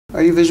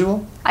Are you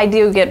visual? I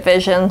do get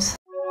visions.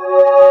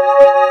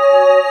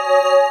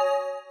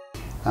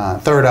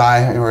 Third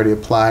eye, I already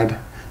applied.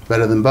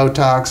 Better than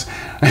Botox.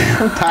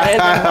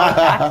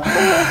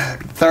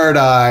 Third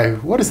eye,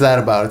 what is that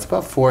about? It's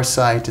about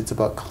foresight, it's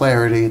about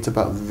clarity, it's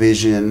about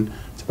vision,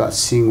 it's about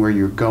seeing where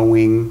you're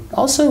going.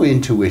 Also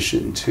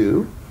intuition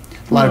too.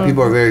 A lot of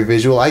people are very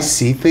visual. I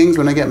see things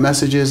when I get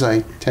messages.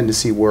 I tend to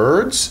see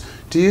words.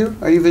 Do you?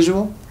 Are you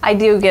visual? I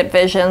do get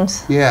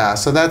visions. Yeah,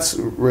 so that's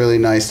really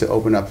nice to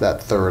open up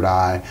that third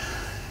eye.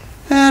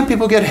 And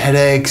people get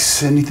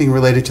headaches, anything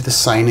related to the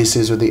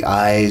sinuses or the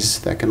eyes.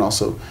 That can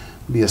also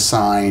be a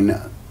sign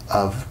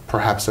of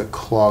perhaps a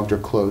clogged or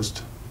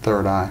closed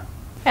third eye.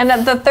 And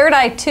the third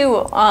eye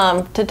too,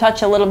 to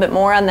touch a little bit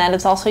more on that,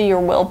 it's also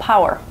your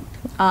willpower.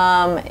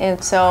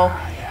 And so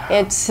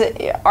it's,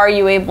 are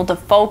you able to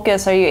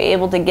focus? Are you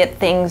able to get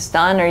things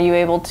done? Are you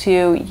able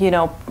to, you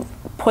know,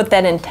 put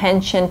that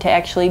intention to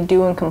actually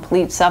do and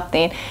complete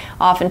something?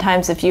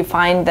 Oftentimes if you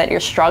find that you're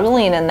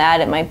struggling in that,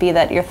 it might be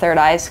that your third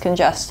eye is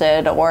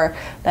congested or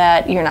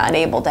that you're not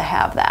able to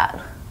have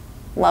that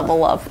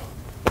level of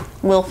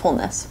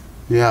willfulness.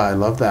 Yeah, I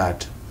love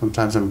that.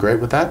 Sometimes I'm great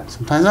with that,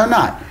 sometimes I'm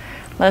not.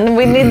 And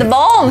we need the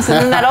balms, and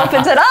then that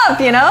opens it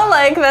up, you know,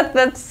 like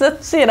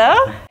that's, you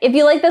know. If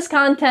you like this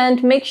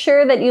content, make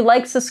sure that you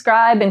like,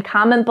 subscribe, and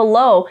comment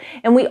below.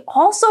 And we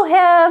also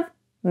have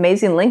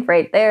amazing link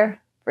right there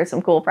for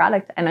some cool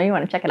product. I know you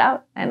want to check it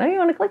out. I know you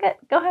want to click it.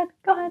 Go ahead,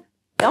 go ahead.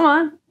 Come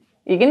on,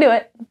 you can do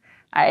it.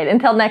 All right,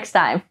 until next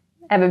time,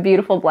 have a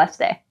beautiful, blessed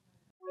day.